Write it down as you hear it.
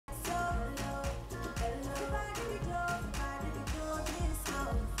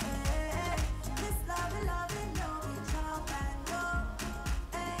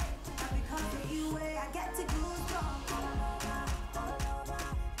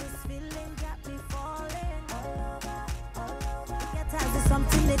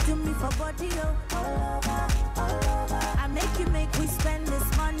something they do me for body, oh. All over, I make we spend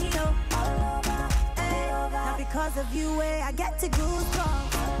this money, oh. All over, now because of you, I get to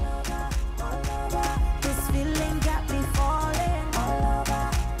goosebumps. This feeling got me falling.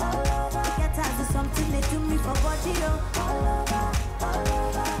 Get out of something they do me for body, oh.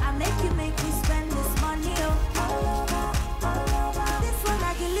 I make we spend this money, oh. This one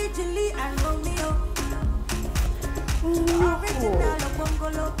like Gilly and Romeo.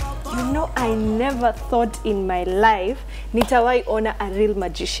 You know, I never thought in my life nitawai ona a real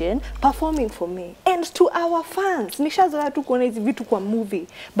magician performing for me and to our fans. Nishazoea tu kuona hizi vitu kwa movie,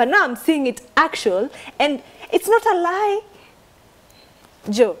 but now I'm seeing it actual and it's not a lie.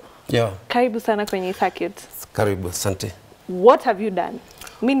 Joe, yeah. Karibu sana kwenye circuit. Karibu, asante. What have you done?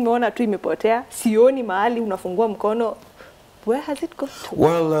 Mimi nimeona tu imepotea, sioni mahali unafungua mkono. Where has it gone to?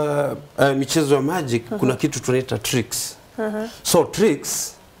 Well, michezo ya magic kuna kitu tunaita tricks. So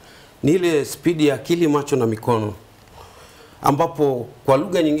tricks ni ile speed ya akili, macho na mikono, ambapo kwa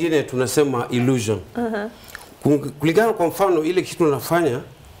lugha nyingine tunasema illusion. Kulingana kwa mfano ile kitu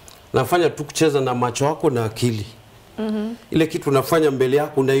nafanya tu kucheza na macho yako na akili. Ile kitu nafanya mbele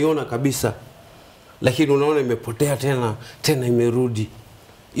yako unaiona kabisa, lakini unaona imepotea tena imerudi.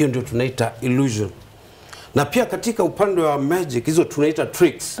 Hiyo ndio tunaita illusion. Na pia katika upande wa magic hizo tunaita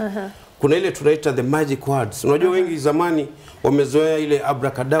tricks. Kuna ile tunaita the magic words. Unajua wengi zamani wamezoea ile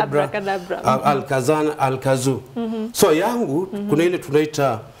abracadabra, alkazana, alkazu. So yangu kuna ile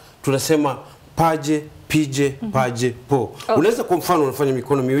tunasema paje, pije, paje, po. Unaweza kwa mfano unafanya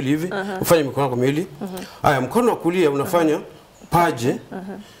mikono miwili hivi, unafanya mikono yako miwili. Haya, mkono wa kulia unafanya paje,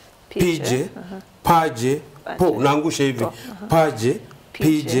 pije, paje, po. Unaangusha hivi. Paje,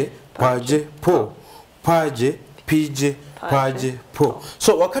 pije, paje, po. Paje, pije, paje, po.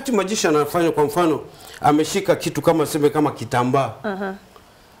 So wakati magician anafanya kwa mfano ameshika kitu kama kitambaa.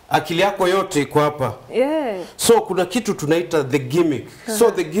 Akili yako yote iko hapa. So kuna kitu tunaita the gimmick.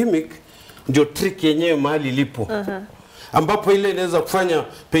 So the gimmick ndio trick yenyewe mahali lipo. Ambapo ile inaweza kufanya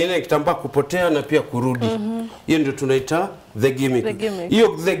pengine kitambaa kupotea na pia kurudi. Hiyo ndio tunaita the gimmick.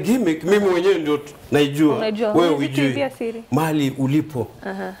 Hiyo the gimmick mimi mwenyewe ndio naijua. Wewe hujui mahali ulipo.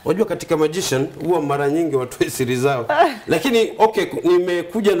 Unajua katika magician huwa mara nyingi watu siri zao. Lakini okay,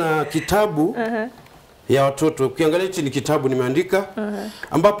 nimekuja na kitabu ya watoto. Ukiangalia hichi ni kitabu nimeandika,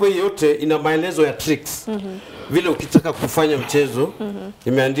 ambapo hii yote ina maelezo ya tricks. Vile ukitaka kufanya mchezo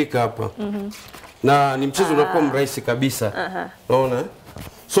nimeandika hapa. Na ni mchezo unakuwa mrahisi kabisa. Unaona?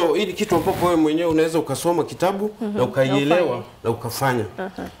 So hii ni kitu ambapo wewe mwenyewe unaweza ukasoma kitabu na ukaielewa na ukafanya.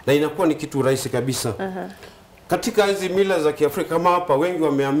 Na inakuwa ni kitu rahisi kabisa. Katika hizi mila za Kiafrika kama hapa wengi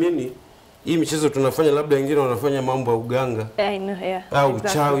wameamini hii michezo tunafanya, labda wengine wanafanya mambo ya uganga. Au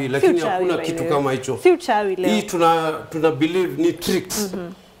uchawi, lakini hakuna kitu kama hicho. Si uchawi leo. Hii tuna believe ni tricks.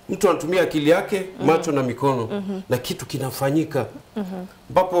 Mtu anatumia akili yake, macho na mikono na kitu kinafanyika.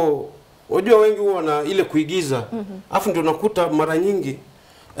 Ambapo wajua wengi huwa na ile kuigiza. Afu ndio nakuta mara nyingi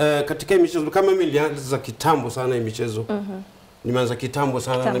katika michezo kama mimi nilianza kitambo sana hii michezo. Nimeanza kitambo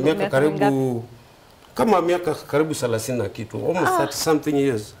sana na miaka karibu 30 na kitu, almost 30 something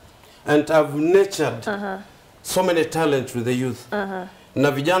years. And I've nurtured so many talents with the youth.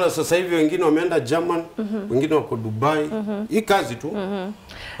 Na vijana sasa hivi wengine wameenda German, wengine wako Dubai. Hii kazi tu.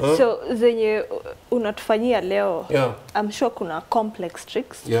 So zenye unatufanyia leo, I'm sure kuna complex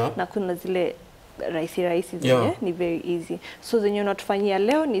tricks na kuna zile rahisi zenye ni very easy. So zenye unatufanyia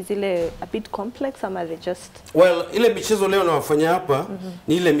leo ni zile a bit complex ama they just... Well, ile michezo leo nawafanya hapa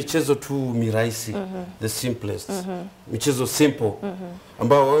ni ile michezo tu mirahisi, the simplest. Michezo simple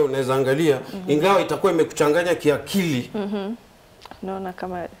ambao wewe unaweza angalia ingawa itakuwa imekuchanganya kiakili. Naona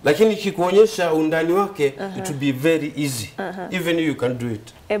kama, lakini ikikuonyesha undani wake it will be very easy. Even you can do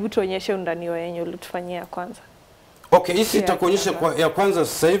it. Hebu tuonyeshe undani wa yenye ulitufanyia kwanza. Okay, hisi itakuonyesha ya kwanza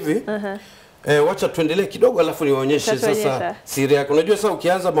sasa hivi. Wacha tuendelee kidogo alafu niwaonyeshe sasa siri yake. Unajua sasa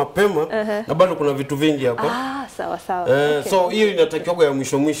ukianza mapema na bado kuna vitu vingi hapa. Sawa. So hiyo inatakiwa ya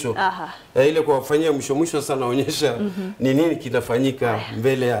mwisho. Ile kwa kufanyia mwisho sasa naonyesha ni nini kinafanyika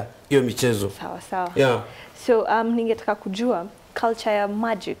mbele ya hiyo michezo. Sawa. So ningetaka kujua culture ya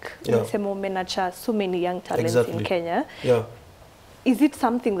magic. Unasema umenacha so many young talents in Kenya. Is it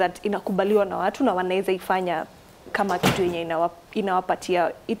something that inakubaliwa na watu na wanaweza ifanya kama kitu yenye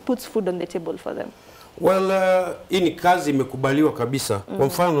inawapatia, it puts food on the table for them? Well, hii ni kazi imekubaliwa kabisa. Kwa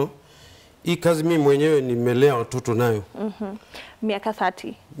mfano, hii kazi mimi mwenyewe nimelea watoto nayo. Miaka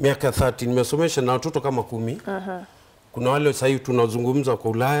 30. Miaka 30 nimesomesha na watoto kama 10. Kuna wale sasa hivi tunazungumza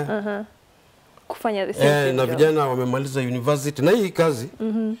kwa Ulaya. Kufanya the same thing. Na vijana wamemaliza university na hii kazi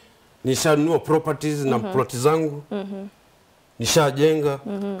nishanunua properties na plot zangu. nishajenga.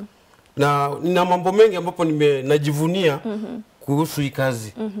 Na nina mambo mengi ambapo najivunia kuhusu hii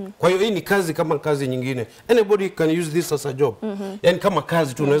kazi. Kwa hiyo hii ni kazi kama kazi nyingine. Anybody can use this as a job. Yani kama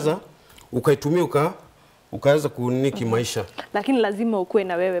kazi tu unaweza ukaitumia ukaweza kuniki maisha. Lakini lazima ukuwe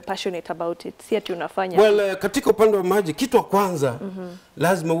na wewe passionate about it. Si ati unafanya. Well, katika upande wa maji kitu wa kwanza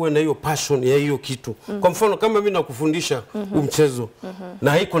lazima uwe na hiyo passion ya hiyo kitu. Kwa mfano kama mimi nakufundisha mchezo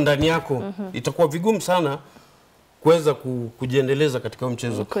na haiko ndani yako, itakuwa vigumu sana kuweza kujiendeleza katika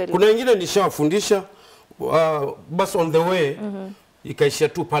mchezo. Kuna wengine nishawafundisha basi on the way ikaishia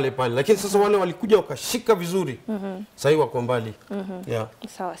tu pale pale, lakini sasa wale walikuja wakashika vizuri. Sasa hivi wako mbali. Yeah.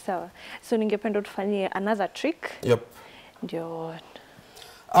 Sawa sawa. So ningependa tufanyie another trick. Yep. Ndio.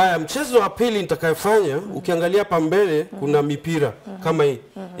 Mchezo wa pili nitakayofanya, ukiangalia hapa mbele kuna mipira kama hii.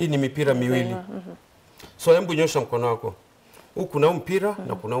 Hii ni mipira miwili. So hebu nyosha mkono wako. Huku kuna mpira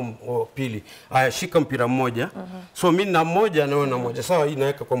na kuna pili. Shika mpira mmoja. So mimi na mmoja na wewe na mmoja. Sawa, hii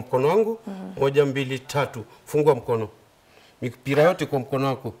naweka kwa mkono wangu. 1 2 3. Fungua mkono. Mipira yote kwa mkono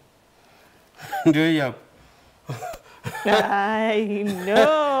wako. Ndio hii hapa. I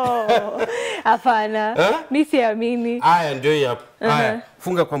know. Hapana. Mimi siamini. Haya ndio hii hapa.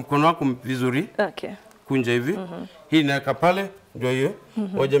 Funga kwa mkono wako vizuri. Okay. Kunja hivi. Hii naweka pale, ndio hiyo.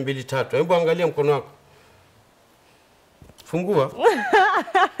 1 2 3. Hebu angalia mkono wako. Fungua.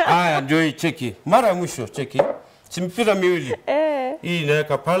 Haya ndio hii, cheki. Mara ya mwisho cheki. Si mipira miwili. Hii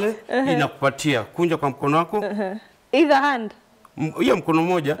naweka pale, hii nakupatia. Kunja kwa mkono wako. Either hand. Hiyo mkono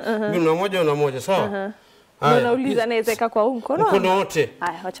mmoja, mimi na moja na moja, sawa? Unauliza naweza kwa huu mkono? Mkono wote.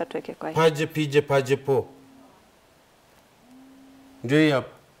 Haya, acha tuweke kwa hii. Paje pije paje po. Ndio hapa.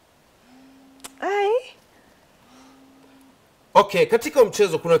 Okay, katika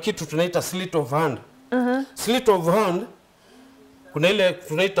mchezo kuna kitu tunaita sleight of hand. Sleight of hand kuna ile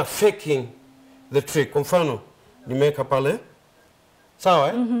tunaita faking the trick. Kwa mfano, nimeweka pale.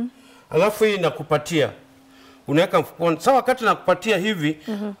 Sawa Alafu hii nakupatia. Unaweka mfukoni. Sawa, wakati nakupatia hivi,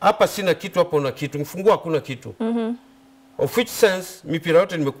 hapa sina kitu, hapo una kitu. Mfungua hakuna kitu. Of which sense mipira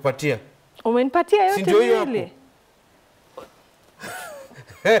yote nimekupatia. Umenipatia yote mbili.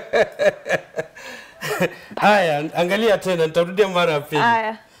 Haya, angalia tena, nitarudia mara ya pili.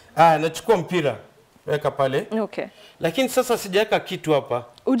 Haya, nachukua mpira. Weka pale. Okay. Lakini sasa sijaweka kitu hapa.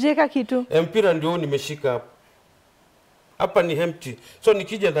 Ujeka kitu? Mpira ndio nimeshika hapa. Hapa ni empty. So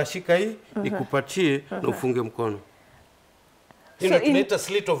nikija nashika hii, nikupatie na ufunge mkono. Hii tunaita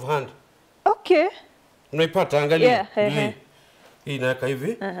sleight of hand. Okay. Unaipata, angalia. Hii naweka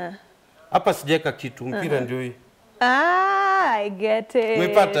hivi. Hapa sijaweka kitu, mpira ndio hii. I get it.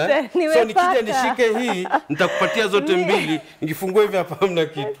 Umeipata? So nikija nishike hii, nitakupatia zote mbili. Nikifungua hivi hapa hamna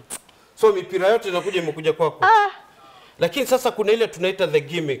kitu. So mipira yote inakuja imekuja kwako. Lakini sasa kuna ile tunaita the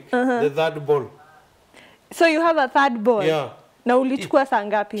gimmick, the third ball. So you have a third ball? Yeah. Na ulichukua saa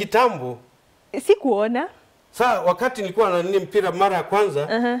ngapi? Kitambo. Sikuona. Sasa wakati nilikuwa na mpira mara ya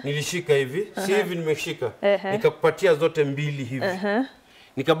kwanza, nilishika hivi, si hivi nimeshika. Nikakupatia zote mbili hivi.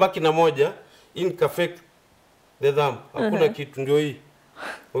 Nikabaki na moja, hii nikafake the thumb. Hakuna kitu, ndio hii.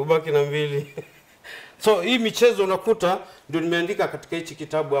 Ubaki na mbili. So hii michezo unakuta ndio nimeandika katika hichi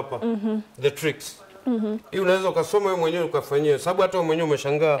kitabu hapa. The tricks. Hii unaweza ukasoma wewe mwenyewe ukafanyia, sababu hata wewe mwenyewe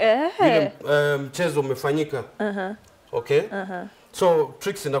umeshangaa vile mchezo umefanyika. Okay? So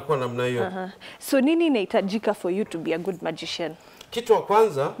tricks inakuwa namna hiyo. So nini inahitajika for you to be a good magician? Kitu wa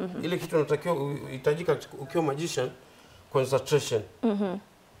kwanza, ile kitu unatakiwa uhitajika ukiwa magician, concentration.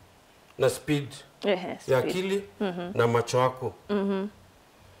 Na speed. Ya akili na macho yako.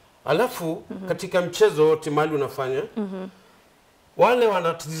 Alafu katika mchezo wote mahali unafanya, wale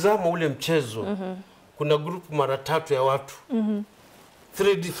wanatizama ule mchezo, kuna group mara 3 ya watu.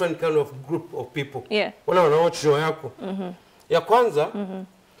 3 different kind of group of people. Wale wanaowatch show yako. Ya kwanza,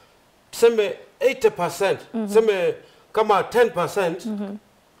 tuseme 80%, tuseme kama 10%,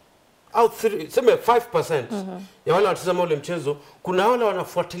 au tuseme 5% ya wale wanatazama ule mchezo, kuna wale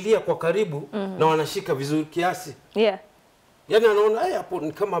wanafuatilia kwa karibu na wanashika vizuri kiasi. Yaani anaona hapo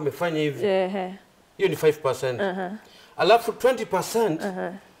ni kama amefanya hivi. Hiyo ni 5%. Alafu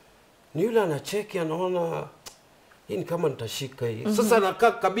 20% ni yule anacheki, anaona hii ni kama nitashika hii. Sasa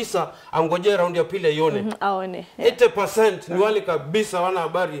anakaa kabisa angojea raundi ya pili aione. Aone. 80% ni wale kabisa wana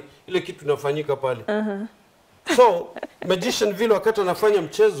habari ile kitu inafanyika pale. So magician vile wakati anafanya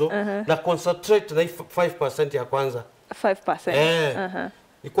mchezo na concentrate na 5% ya kwanza. 5%.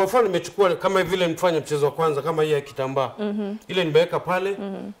 Ni kwa mfano nimechukua kama vile nifanya mchezo wa kwanza kama hii ya kitambaa. Ile nimeweka pale,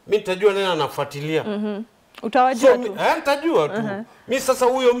 mimi nitajua nani anafuatilia. Utawajua tu. Nitajua tu. Mimi sasa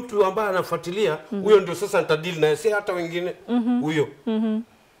huyo mtu ambaye anafuatilia, huyo ndio sasa nitadili naye, si hata wengine. Huyo.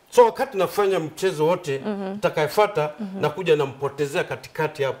 So wakati nafanya mchezo wote nitakayefuata nakuja nampotezea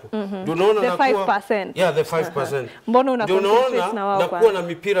katikati hapo. Ndio unaona nakuwa 5%. Yeah, the 5%. Mbona una concentrate na wao kwa? Nakuwa na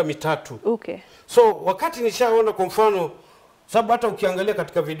mipira mitatu. Okay. So wakati nishaona kwa mfano, sababu hata ukiangalia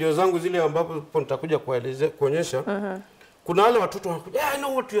katika video zangu zile ambapo nitakuja kuonyesha, kuna wale watoto wanakuja, I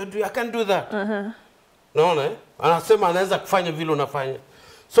know what you do, I can do that. Naona anasema anaweza kufanya vile unafanya.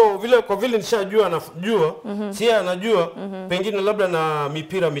 So vile kwa vile nishajua anajua, si yeye anajua, pengine labda na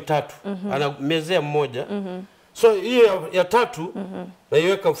mipira mitatu, anamezea mmoja. So hiyo ya tatu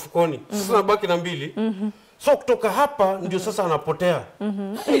naiweka mfukoni. Sasa nabaki na mbili. So kutoka hapa ndio sasa anapotea.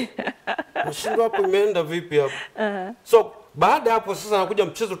 Mshindo hapo imeenda vipi hapo? So baada hapo sasa anakuja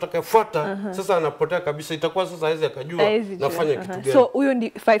mchezo utakayefuata, sasa anapotea kabisa. Itakuwa sasa hawezi akajua nafanya kitu gani. So huyo ni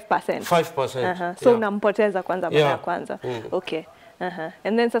 5%. 5%. So unampoteza kwanza mara ya kwanza. Okay.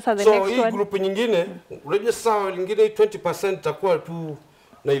 And then sasa the next one. So hii group nyingine, unajua sawa nyingine 20% itakuwa tu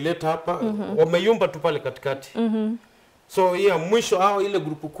naileta hapa, wameyumba tu pale katikati. So hii ya mwisho au ile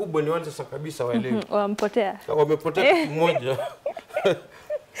grupu kubwa ni wale sasa kabisa waelewi. Wampotea. Wamepotea mmoja.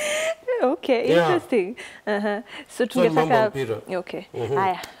 Okay, interesting. So tungetaka okay.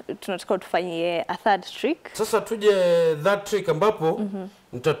 Haya, tunataka tufanyie a third trick. Sasa tuje that trick ambapo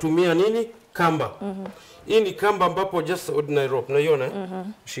mtatumia nini? Kamba. Hii ni kamba ambapo just ordinary rope. Unaiona?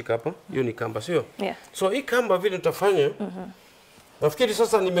 Shika hapa. Hiyo ni kamba, sio? Yeah. So hii kamba vile nitafanya, nafikiri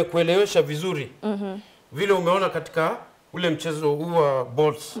sasa nimekuelewesha vizuri. Vile umeona katika ule mchezo huu wa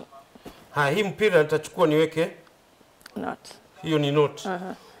balls. Hii mpira nitachukua niweke knot. Hiyo ni knot.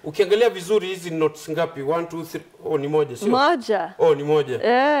 Ukiangalia vizuri hizi knots ngapi? 1 2 3. Oh, ni moja, sio? Moja. Oh, ni moja.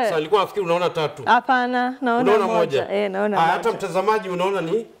 Sasa nilikuwa nafikiri unaona tatu. Hapana, naona moja. Naona moja. Hata mtazamaji unaona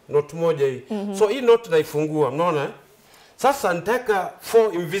ni knot moja hii. So hii knot naifungua, unaona? Sasa nitaka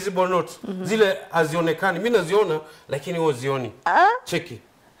 4 invisible knots. Zile hazionekani. Mimi naziona lakini wewe uzioni. Cheki.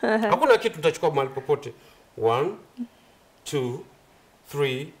 Hakuna kitu tutachukua mahali popote. 1 2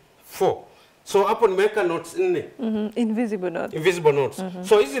 3 4. So hapo nimeweka notes 4. Invisible notes. Invisible notes.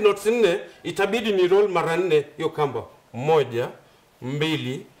 So hizi notes 4 itabidi ni roll mara 4 hiyo kamba. 1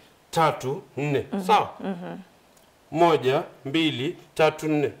 2 3 4. Sawa? 1 2 3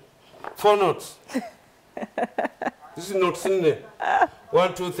 4. 4 notes. Hizi notes 4. 1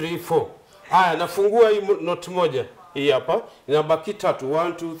 2 3 4. Haya, nafungua hii note moja. Hii hapa inabaki 3.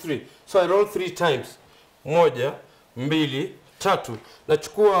 1 2 3. So I roll 3 times. 1 2 3.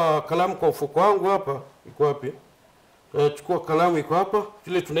 Nachukua kalamu kwa mfuko wangu hapa. Iko wapi? Nachukua kalamu iko hapa.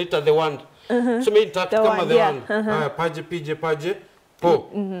 Vile tunaita the wand. So mimi nitatu kama the wand. Haya, paje pije paje po.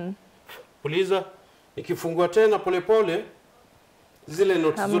 Puliza. Nikifungua tena polepole zile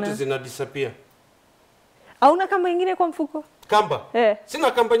notes zote zina disappear. Hauna kamba nyingine kwa mfuko? Kamba?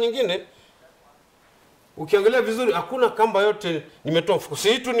 Sina kamba nyingine. Ukiangalia vizuri hakuna kamba yote nimetoa mfuko.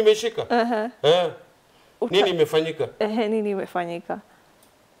 Si tu nimeshika. Nini imefanyika? Nini imefanyika?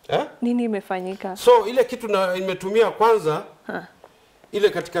 Nini imefanyika? So ile kitu na imetumia kwanza ile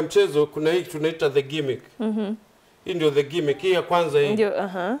katika mchezo kuna hii tunaita the gimmick. Hii ndio the gimmick. Hii ya kwanza hii. Ndio,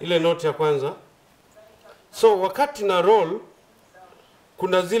 ile note ya kwanza. So wakati na roll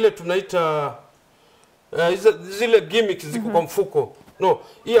kuna zile tunaita zile gimmicks ziko kwa mfuko. No,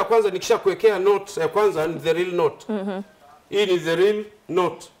 hii ya kwanza nikisha kuwekea note ya kwanza ni the real note. Hii ni the real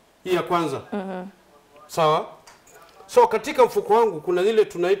note. Hii ya kwanza. Sawa? So katika mfuko wangu kuna zile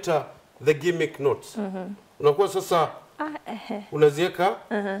tunaita the gimmick notes. Unakuwa sasa unaziweka,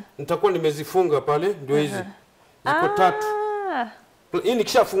 nitakuwa nimezifunga pale ndio hizi. Ziko 3. Hii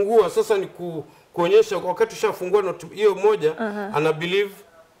nikishafungua sasa ni kuonyesha wakati ushafungua note hiyo moja ana believe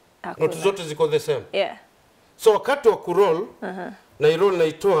note zote ziko the same. So wakati wa kuroll na i-roll na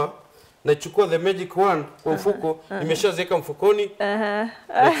itoa nachukua the magic wand kwa mfuko, nimeshaziweka mfukoni.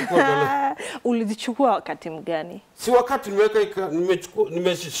 Ulizichukua wakati mgani? Si wakati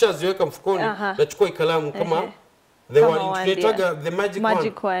nimeshaziweka mfukoni, nachukua kalamu kama the one tunaitaga the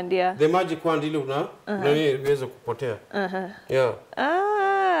magic wand. The magic wand ile unaweza kupotea. Hiyo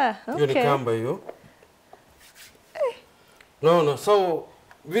ni kamba hiyo. Naona so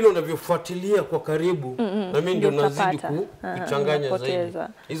vile unavyofuatilia kwa karibu na mimi ndio nazidi kuchanganya zaidi.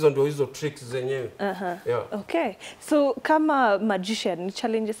 Hizo ndio hizo tricks zenyewe. Okay. So kama magician, ni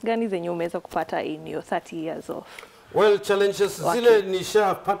challenges gani zenye umeweza kupata in your 30 years of? Well, challenges zile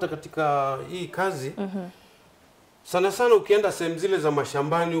nishapata katika hii kazi. Sana sana ukienda sehemu zile za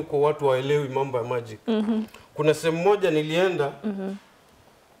mashambani huko watu waelewi mambo ya magic. Kuna sehemu moja nilienda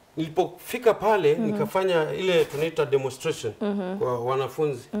nilipofika pale nikafanya ile tunaita demonstration kwa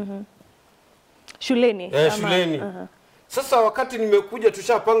wanafunzi. Shuleni? Shuleni. Sasa wakati nimekuja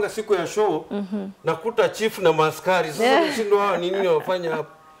tushapanga siku ya show nakuta chief na maaskari. Sasa mshindo hawa ni nini wafanya hapa?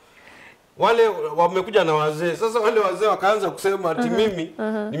 wale wamekuja na wazee. Sasa wale wazee wakaanza kusema ati mimi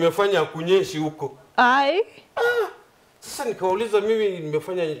nimefanya kunyeshi huko. Ai. Sasa nikauliza mimi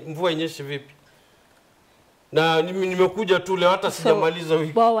nimefanya mvua inyeshi vipi? Na nimekuja tu leo hata sijamaliza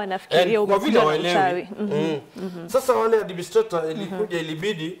wiki. Wao wanafikiria umekuja na uchawi. Sasa wale administrator ilikuja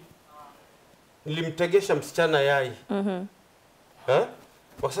ilibidi nilimtegesha msichana yai.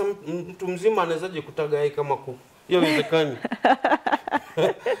 Wasema mtu mzima anawezaje kutaga yai kama kuku? Hiyo haiwezekani.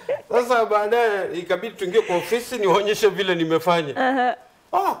 Sasa baadaye ikabidi tuingie kwa ofisi niwaonyeshe vile nimefanya.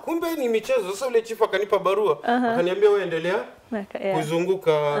 Kumbe ni michezo. Sasa yule chifu akanipa barua, akaniambia wewe endelea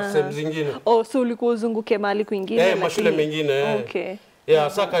kuzunguka sehemu zingine. So ulikuwa uzunguke mahali kwingine mashule mengine. Okay.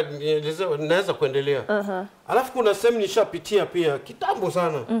 Sasa naweza kuendelea. Alafu kuna sehemu nishapitia pia kitambo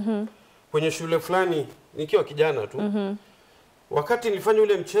sana. Kwenye shule fulani nikiwa kijana tu. Wakati nilifanya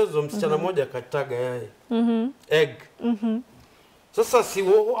ule mchezo msichana mmoja akataga yai. Egg. Sasa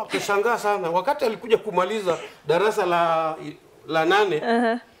akashangaa sana. Wakati alikuja kumaliza darasa la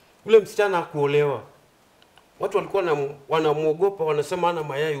 8, ule msichana hakuolewa. Watu walikuwa wanamuogopa, wanasema ana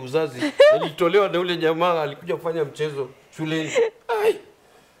mayai uzazi. Alitolewa na ule jamaa alikuja kufanya mchezo shuleni.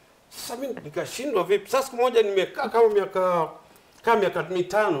 Sasa mimi nikashindwa vipi? Sasa siku moja nimekaa kama miaka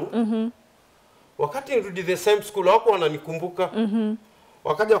 5. Wakati nirudi the same school wako wananikumbuka.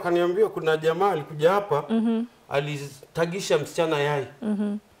 Wakaja wakaniambia kuna jamaa alikuja hapa, alitagisha msichana yai.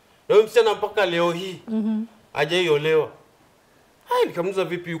 Na huyo msichana mpaka leo hii hajaiolewa. Nikamuuliza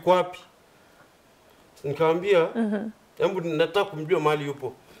vipi, yuko wapi? Nikamwambia hebu nataka kumjua mahali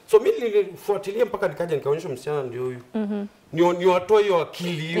yupo. So mimi nilifuatilia mpaka nikaja nikaonyesha msichana ndio huyu. Ni watoe hiyo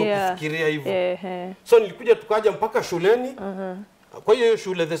akili hiyo kufikiria hivyo. So nilikuja tukaja mpaka shuleni. Kwa hiyo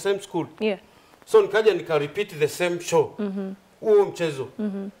shule the same school. So nikaja repeat the same show. Huo mchezo.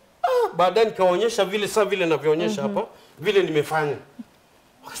 Baadaye nikaonyesha vile ninavyoonyesha hapa, vile nimefanya.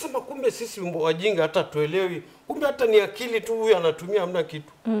 Wakasema kumbe sisi wajinga hata tuelewi. Kumbe hata ni akili tu huyu anatumia, hamna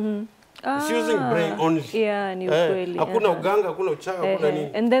kitu. It's using brain only. Ni ukweli. Hakuna uganga, hakuna uchawi, hakuna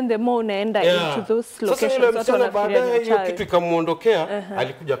nini. And then the more unaenda into those locations, sasa yule msichana baadaye hiyo kitu ikamuondokea,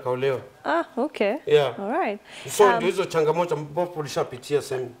 alikuja kaolewa. Okay. All right. So ndio hizo changamoto ambapo ulishapitia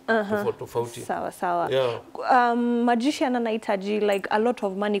sehemu tofauti. Sawa. Magician anahitaji like a lot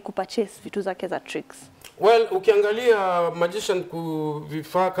of money kupurchase vitu zake za tricks. Well, ukiangalia magician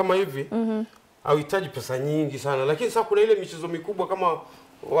vifaa kama hivi, hauhitaji pesa nyingi sana, lakini sasa kuna ile michezo mikubwa kama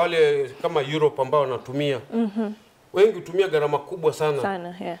wale kama Europe ambao wanatumia. Wengi hutumia gharama kubwa sana.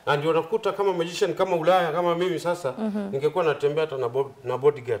 Na ndio unakuta kama magician kama Ulaya kama mimi sasa ningekuwa natembea hata na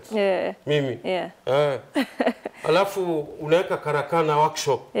bodyguards. Mimi. Alafu unaweka karakana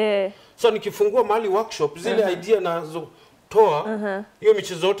workshop. So nikifungua mahali workshop zile idea nazotoa hiyo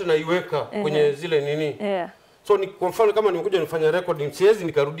michezo yote naiweka kwenye zile nini. So ni kwa mfano kama nimekuja nifanya recording, siwezi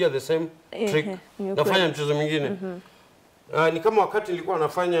nikarudia the same trick. Nafanya mchezo mwingine. Ni kama wakati nilikuwa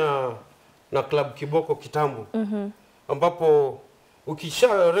nafanya na club Kiboko kitambo. Ambapo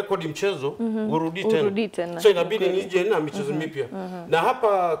ukisha record mchezo urudi tena. So inabidi nije na michezo mipya. Na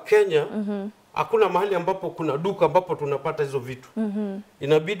hapa Kenya hakuna mahali ambapo kuna duka ambapo tunapata hizo vitu.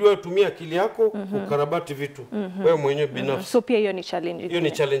 Inabidi wewe tumia akili yako ukarabati vitu wewe mwenyewe binafsi. So pia hiyo ni challenge. Hiyo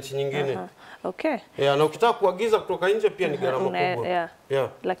ni challenge nyingine. Okay. Na ukitaka kuagiza kutoka nje pia ni gharama kubwa.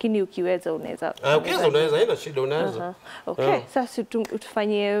 Lakini ukiweza unaweza. Unaweza, haina shida, unaweza. Okay. Sasa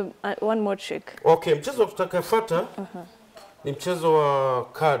tufanyie one more trick. Okay, mchezo tutakayofuata ni mchezo wa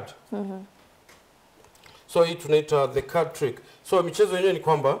card. So hii tunaita the card trick. So michezo yenyewe ni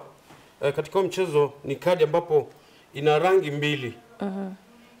kwamba katika mchezo ni kadi ambapo ina rangi mbili.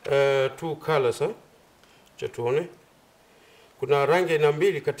 Two colors. Cha tuone. Kuna rangi aina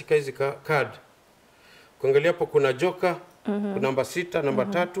mbili katika hizi card. Kuangalia hapo kuna joker, kuna namba 6, namba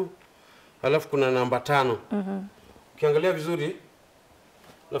 3, alafu kuna namba 5. Ukiangalia vizuri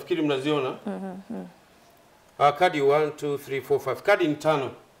nafikiri mnaziona. Kadi 1 2 3 4 5. Kadi ni 5.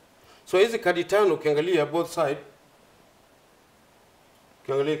 So hizi kadi 5 ukiangalia both side.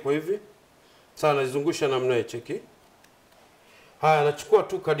 Ukiangalia kwa hivi. Sasa nazungusha namna hii, cheki. Haya, nachukua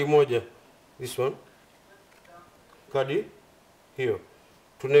tu kadi moja. This one. Kadi hiyo.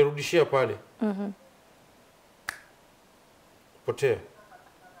 Tunairudishia pale. Potea.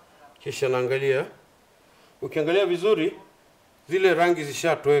 Kisha naangalia. Ukiangalia vizuri zile rangi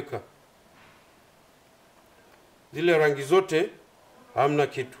zishatoweka. Zile rangi zote hamna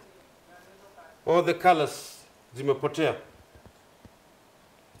kitu. All the colors zimepotea.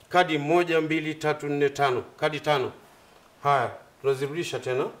 Kadi 1 2 3 4 5. Kadi 5. Haya, tunazirudisha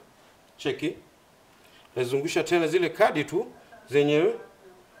tena. Cheki. Nazungusha tena zile kadi tu zenyewe.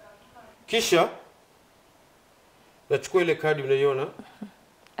 Kisha nachukua ile kadi unaiona.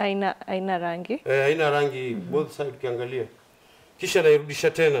 Haina rangi. Haina rangi both side ukiangalia. Kisha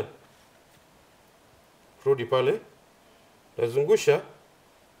nairudisha tena. Rudi pale. Nazungusha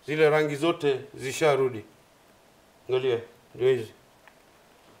zile rangi zote zisharudi. Angalia, ndio hizi.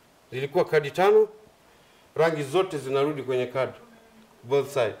 Zilikuwa kadi 5, rangi zote zinarudi kwenye kadi both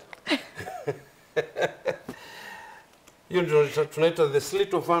side. Hiyo ndio tunaita the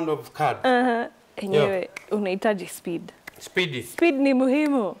sleight of hand of card. Enyewe unahitaji speed. Speed ni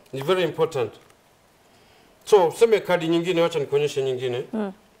muhimu. Ni very important. So, useme kadi nyingine, acha nikuonyeshe nyingine.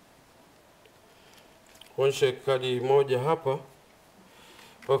 Kuonyeshe kadi moja hapa.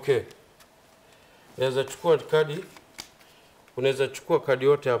 Okay. Unaweza chukua kadi. Unaweza chukua kadi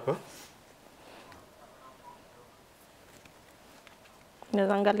yote hapa.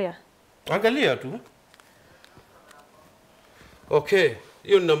 Unaweza angalia. Angalia tu. Okay.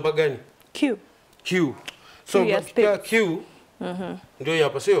 Hiyo ni namba gani? Q. So, katika Q. Ndio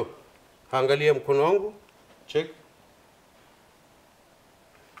hapa sio? Angalia mkono wangu. Check.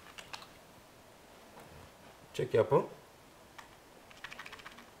 Check hapo.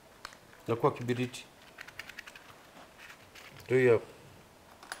 Nakuwa kibiriti. Ndio hapo.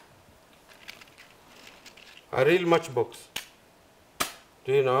 A real matchbox.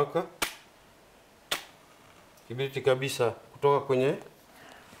 Ndio inawaka. Kibiriti kabisa kutoka kwenye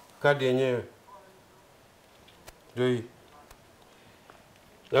kadi yenyewe. Ndio hii.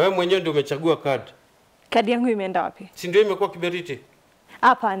 Na wewe mwenyewe ndio umechagua kadi. Kadi yangu imeenda wapi? Si ndio imekuwa kiberiti?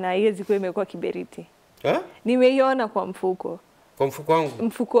 Hapana, haiwezi kuwa imekuwa kiberiti. Nimeiona kwa mfuko. Kwa mfuko wangu?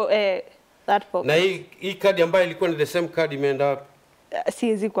 Mfuko that pocket. Na hii kadi ambayo ilikuwa ni the same card imeenda wapi?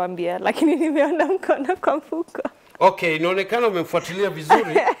 Siwezi kuambia, lakini nimeona mkono kwa mfuko. Okay, inaonekana umemfuatilia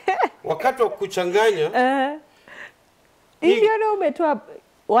vizuri. Wakati wa kuchanganya hiyo ndio umetoa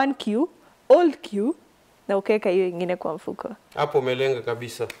 1Q, old Q na ukaweka hiyo nyingine kwa mfuko. Hapo umelenga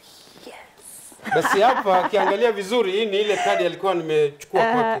kabisa. Basi hapa akiangalia vizuri, hii ni ile kadi alikuwa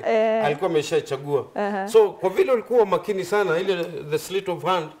nimechukua kwake. Alikuwa ameshachagua. So kwa vile ulikuwa makini sana, ile the sleight of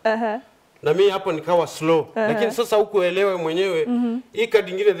hand. Na mimi hapo nikawa slow. Lakini sasa hukuelewa mwenyewe hii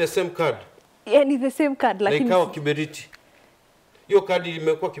kadi nyingine the same card. Ni the same card lakini ikawa kiberiti. Hiyo kadi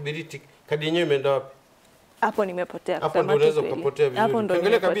imekuwa kiberiti, kadi yenyewe imeenda wapi? Hapo nimepotea. Hapo ndio unaweza kupotea vizuri.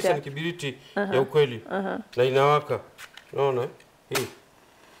 Angalia kabisa ni kiberiti ya ukweli. Na inawaka. Unaona? Hii.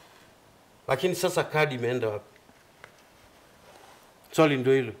 Lakini sasa kadi imeenda wapi? Swali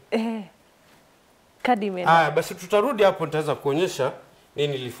ndio hilo. Kadi imeenda. Basi tutarudi hapo nitaweza kuonyesha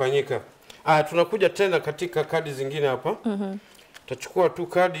nini ilifanyika. Tunakuja tena katika kadi zingine hapa. Tutachukua tu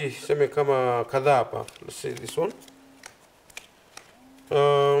kadi sema kama kadhaa hapa. Let's say this one.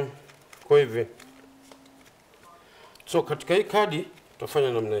 Kwa hivi. So katika hii kadi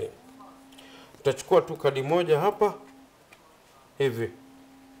tutafanya namna hii. Utachukua tu kadi moja hapa hivi.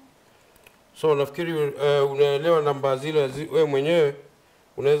 So nafikiri unaelewa namba zile wewe mwenyewe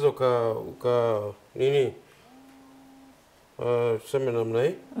unaweza uka nini? Sema namna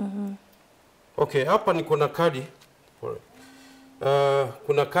hii. Okay, hapa niko na kadi.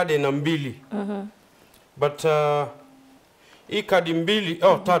 Kuna kadi na mbili. But hii kadi mbili,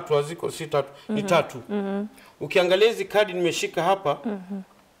 tatu haziko, si tatu, ni tatu. Ukiangalia hizi kadi nimeshika hapa,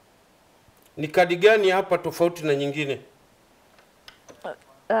 ni kadi gani hapa tofauti na nyingine?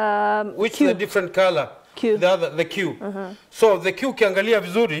 Which Q. is a different color? Q. The Q. So the Q ukiangalia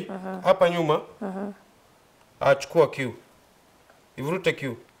vizuri hapa nyuma, chukua Q. Ivurute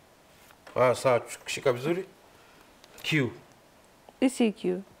Q. Sawa, shika vizuri. Q. Isi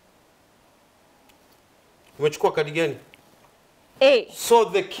Q. Umechukua kadi gani? A. So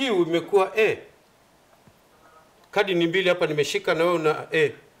the Q imekuwa A. Kadi ni mbili hapa nimeshika na wewe una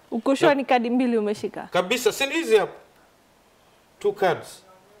A. Ukoshwa ni kadi mbili umeshika? Kabisa, si hizi hapa. Two cards.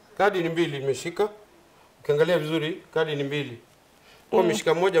 Kadi ni mbili nimeshika. Ukiangalia vizuri, kadi ni mbili. Kwa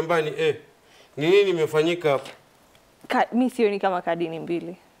umeshika moja ambayo ni A. Ni nini imefanyika hapa? Mimi sioni kama kadi ni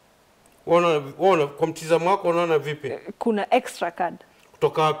mbili. Unaona kwa mtizamo wako unaona vipi? Kuna extra card.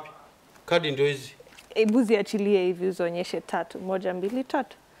 Kutoka wapi? Kadi ndio hizi. Hebu ziachilie hivi uzionyeshe 3. 1, 2, 3.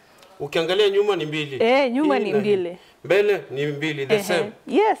 Ukiangalia nyuma ni mbili. Nyuma ni mbili. Mbele ni mbili, the same.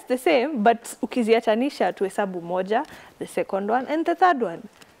 Yes, the same, but ukiziachanisha tuhesabu moja, the second one and the third one.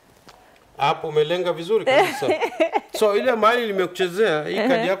 Hapo umelenga vizuri kabisa. So ile mahali nimekuchezea, hii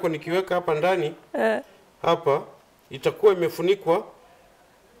kadi yako nikiweka hapa ndani, hapa itakuwa imefunikwa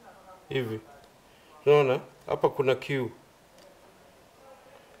hivi. Unaona? Hapa kuna Q.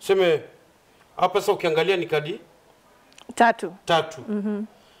 Sema hapa sasa ukiangalia ni kadi 3.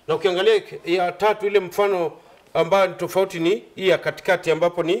 Na ukiangalia ya 3 ile mfano ambayo ni tofauti ni hii ya katikati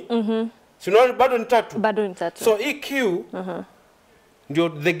ambapo ni si unaona bado ni 3. Bado ni 3. So hii Q ndio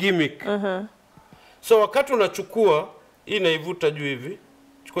the gimmick. So wakati unachukua hii naivuta juu hivi,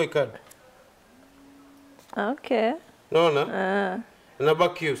 chukua kadi. Okay. Naona?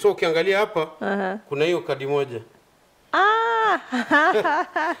 Inabaki hiyo. So ukiangalia hapa kuna hiyo kadi moja.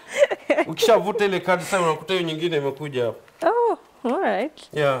 Ukishavuta ile kadi sasa unakuta hiyo nyingine imekuja hapa. Oh, all right.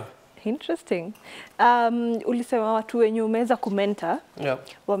 Yeah. Interesting. Ulisema watu wenye umeweza kumentor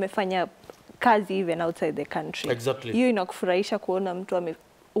wamefanya kazi even outside the country. Exactly. Hiyo inakufurahisha kuona mtu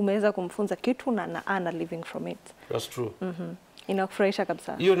umeweza kumfunza kitu na ana living from it. That's true. Inakufurahisha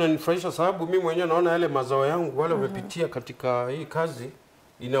kabisa. Hiyo inanifurahisha sababu mimi mwenyewe naona yale mazao yangu wale wamepitia katika hii kazi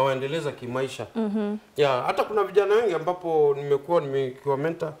inawaendeleza kimaisha. Yeah, hata kuna vijana wengi ambapo nimekuwa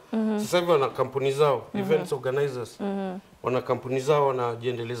mentor sasa hivi wana kampuni zao, events organizers. Wana kampuni zao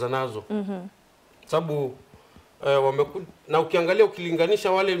wanajiendeleza nazo. Sababu na ukiangalia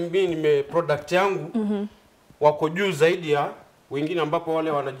ukilinganisha wale mimi product yangu wako juu zaidi ya wengine ambapo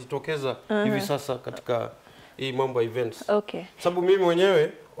wale wanajitokeza hivi sasa katika hii mambo ya events. Okay. Sababu mimi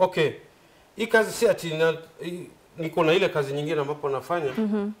mwenyewe hii kazi si ati niko na ile kazi nyingine ambapo nafanya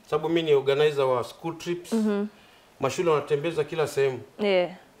sababu mimi ni organizer wa school trips. Mashule wanatembeza kila sehemu.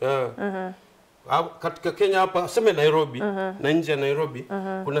 Katika Kenya hapa sema Nairobi na nje ya Nairobi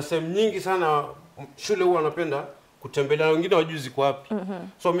kuna sehemu nyingi sana shule huwa wanapenda kutembelea, wengine wajuzi kwa wapi.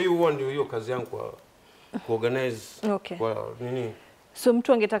 So mimi huwa ndio hiyo kazi yangu kwa organize kwa nini. So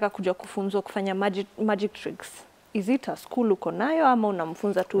mtu angetaka kuja kufunzwa kufanya magic tricks, is it a school uko nayo ama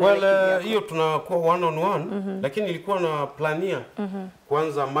unamfunza tu wewe kivyako? Hiyo tunakuwa one on one lakini nilikuwa na plania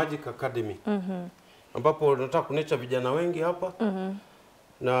kuanza Magic Academy ambapo nataka kunecha vijana wengi hapa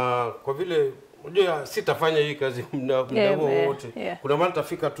na kwa vile unajua sitafanya hii kazi muda wote. Kuna mahali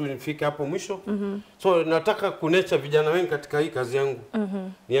tafika tu nifike hapo mwisho. So nataka kunecha vijana wengi katika hii kazi yangu.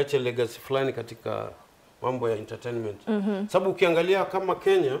 Niache legacy fulani katika mambo ya entertainment. Sababu ukiangalia kama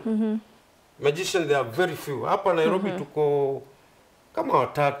Kenya magicians they are very few. Hapa Nairobi tuko kama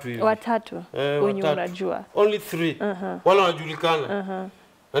watatu hivi. Watatu wenye unajua. Only 3. Wale wanajulikana.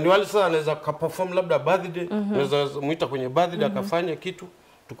 Na ni wale sasa anaweza perform labda birthday, anaweza muita kwenye birthday akafanya kitu,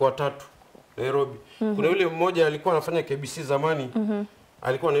 tuko watatu Nairobi. Kuna yule mmoja alikuwa anafanya KBC zamani.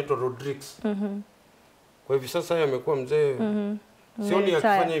 Alikuwa anaitwa Rodriguez. Kwa hivyo sasa yeye amekuwa mzee. Sioni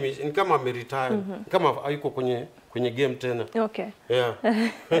akifanya hivi, ni kama ameretire. Kama hayuko kwenye game tena. Okay. Yeah.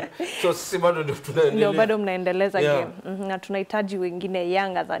 So sisi bado ndio tunaendelea. Ndio bado mnaendeleza game. Na tunahitaji wengine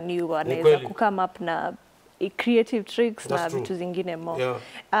younger than you wanaweza come up na creative tricks na vitu zingine more.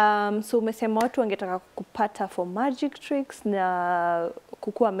 So umesema watu wangetaka kupata for magic tricks na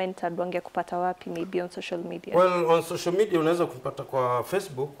kukuwa mentored wangekupata wapi, maybe on social media? Well, on social media unaweza kupata kwa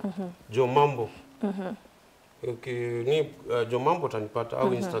Facebook Joe Mambo. Ni Joe Mambo utanipata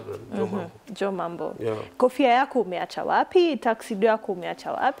au Instagram Joe Mambo. Joe Mambo. Kofia yako umeacha wapi? Tuxedo yako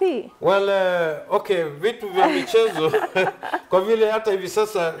umeacha wapi? Well, vitu vya michezo kwa vile hata hivi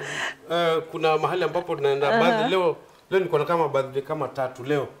sasa kuna mahali ambapo tunaenda birthday leo niko na kama birthday kama 3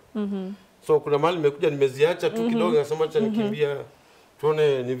 leo. So kuna mahali nimekuja nimeziacha tu kidogo nasema acha nikimbia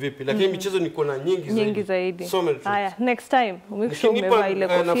tuone ni vipi, lakini michezo niko na nyingi zaidi. So haya, next time umevaa ile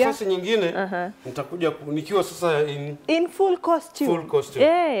kofia. Nafasi nyingine nitakuja nikiwa sasa in full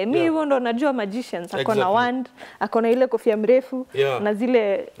costume. Mimi hivyo ndo najua magicians. Akona wand, akona ile kofia mrefu na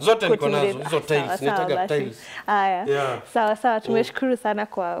zile zote niko nazo, hizo tiles, nitaga tiles. Haya. Sawa, tumeshukuru sana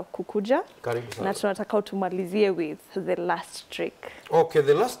kwa kukuja. Karibu sana. Na tunataka utumalizie with the last trick. Okay,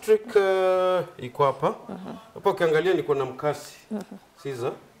 the last trick iko hapa. Hapa ukiangalia niko na mkasi.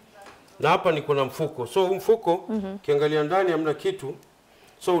 Siza. Na hapa niko na mfuko. So mfuko ukiangalia ndani hamna kitu.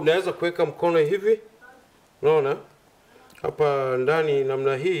 So unaweza kuweka mkono hivi. Unaona? Hapa ndani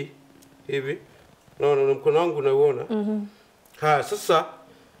namna hii hivi. Unaona na mkono wangu unauona? Sasa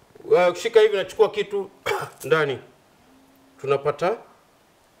ukishika hivi nachukua kitu ndani. Tunapata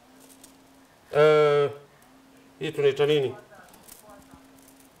hii tunaita nini?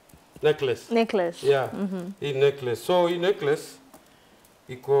 Necklace. Yeah. Hii necklace. So hii necklace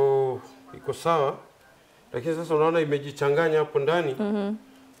iko sawa. Lakini sasa unaona imejichanganya hapo ndani.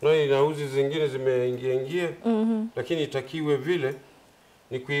 Na ina uzi zingine zimeingia. Lakini itakiwe vile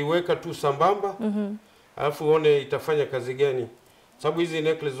ni kuiweka tu sambamba. Alafu uone itafanya kazi gani. Sababu hizi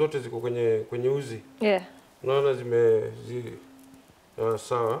necklace zote ziko kwenye uzi. Unaona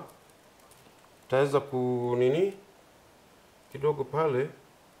sawa. Taweza kunini kidogo pale.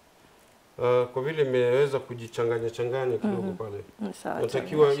 Kwa vile imeweza kujichanganya kidogo pale.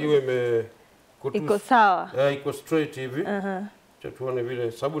 Natakiwa iwe iko sawa. Iko straight hivi. Tuone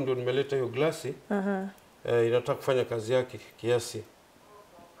vile sababu ndio nimeleta hiyo glasi. Inataka kufanya kazi yake kiasi.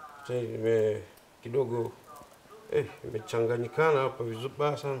 Kidogo Imechanganyikana hapa vizuri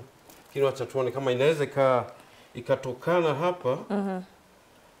sana. Lakini acha tuone kama inaweza ikatokana hapa.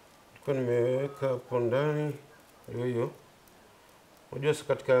 Kwa nimeweka hapo ndani hiyo. Unajua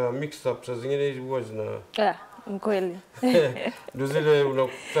katika mix up saa zingine hizi huwa zina kweli. Ndio zile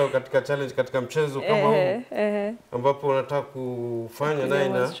unakuta katika challenge katika mchezo kama huu. Ambapo unataka kufanya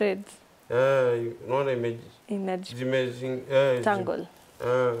naina. Unaona tangle.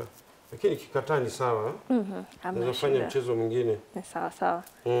 Lakini kikataa ni sawa. Unafanya mchezo mwingine. Ni sawa.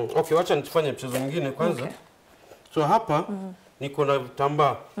 Okay, wacha nifanye mchezo mwingine kwanza. Okay. So hapa niko na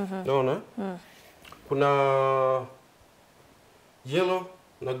vitambaa. Unaona? Kuna yellow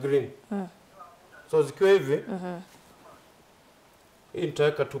na green. So zikiwa hivi, hii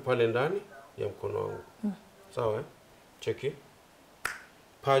nitaweka tu pale ndani ya mkono wangu. Sawa? Cheki.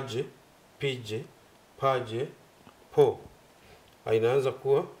 Paje, pije, paje, po. Inaanza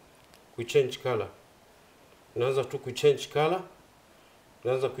kuchange color. Inaanza tu kuchange color.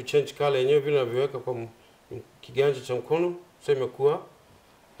 Inaanza kuchange color yenyewe vile navyoweka kwa kiganja cha mkono. So imekuwa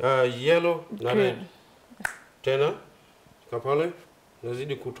yellow na red. Tena kapale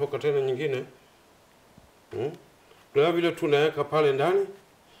nazidi kutoka tena nyingine. Kwa vile tunaweka pale ndani,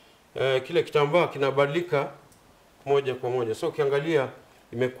 kile kitambaa kinabadilika moja kwa moja. So ukiangalia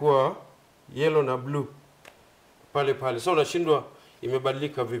imekuwa yellow na blue pale. So unashindwa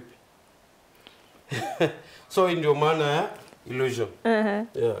imebadilika vipi. So hii ndio maana ya illusion.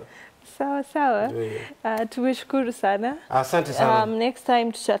 Sawa. Tumeshukuru sana. Asante sana. Next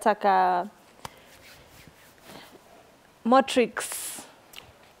time tutataka more tricks.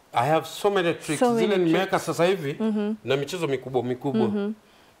 I have so many tricks. Zile nimeweka sasa hivi na michezo mikubwa.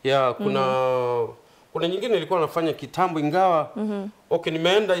 Kuna nyingine nilikuwa nafanya kitambo ingawa okay,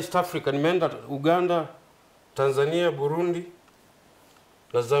 nimeenda East Africa, nimeenda Uganda, Tanzania, Burundi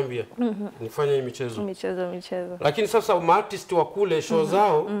na Zambia. Nifanya hii michezo. Lakini sasa artist wa kule show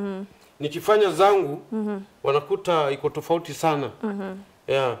zao nikifanya zangu wanakuta iko tofauti sana.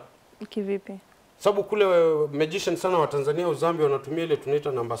 Kivipi? Sababu kule magician sana wa Tanzania au Zambia wanatumia ile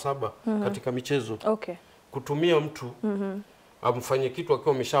tunaita namba 7 katika michezo. Okay. Kutumia mtu amfanye kitu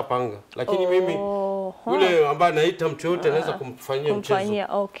akiwa ameshapanga. Lakini mimi yule ambaye anaita mtu yote anaweza kumfanyia mchezo.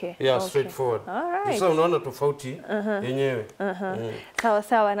 Okay. Straightforward. Sasa unaona tofauti yenyewe.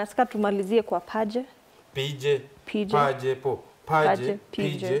 Sawa. Nataka tumalizie kwa paje. Pije. Paje, po. Paje,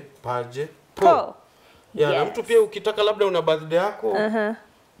 pije, paje, po. Na mtu pia ukitaka labda una birthday yako.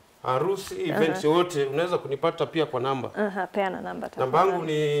 Harusi, events yote unaweza kunipata pia kwa namba. Peana namba. Namba yangu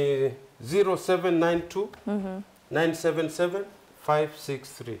ni 0792 977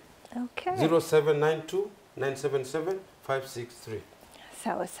 563. Okay. 0792 977 563.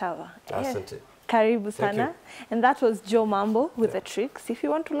 Sawa. Asante. Karibu sana. And that was Joe Mambo with the tricks. If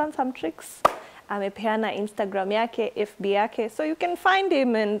you want to learn some tricks, amepeana Instagram yake, FB yake, so you can find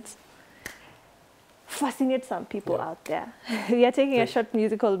him and fascinate some people out there. We are taking a short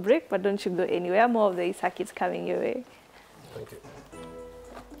musical break, but don't you go anywhere. More of the Isakis coming your way.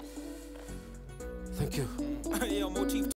 Thank you.